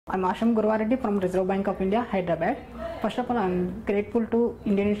I'm Asham Reddy from Reserve Bank of India, Hyderabad. First of all, I'm grateful to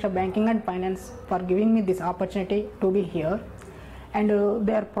Indian Institute of Banking and Finance for giving me this opportunity to be here. And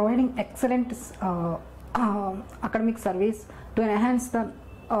they are providing excellent academic service to enhance the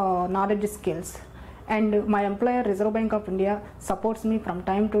knowledge skills. And my employer, Reserve Bank of India, supports me from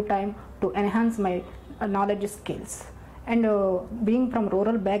time to time to enhance my knowledge skills. And being from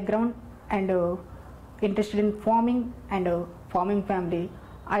rural background and interested in farming and farming family,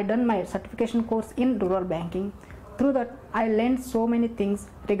 I done my certification course in rural banking. Through that, I learned so many things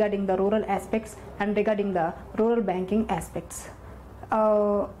regarding the rural aspects and regarding the rural banking aspects.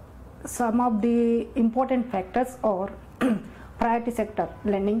 Some of the important factors are priority sector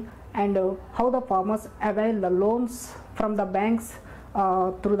lending and how the farmers avail the loans from the banks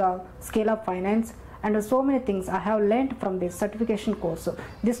through the scale of finance, and so many things I have learned from this certification course.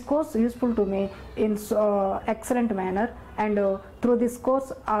 This course is useful to me in excellent manner, and through this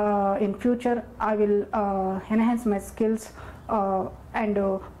course in future I will enhance my skills and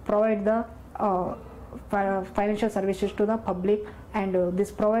provide the financial services to the public, and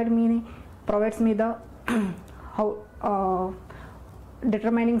this provides me the how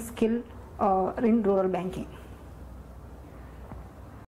determining skill in rural banking.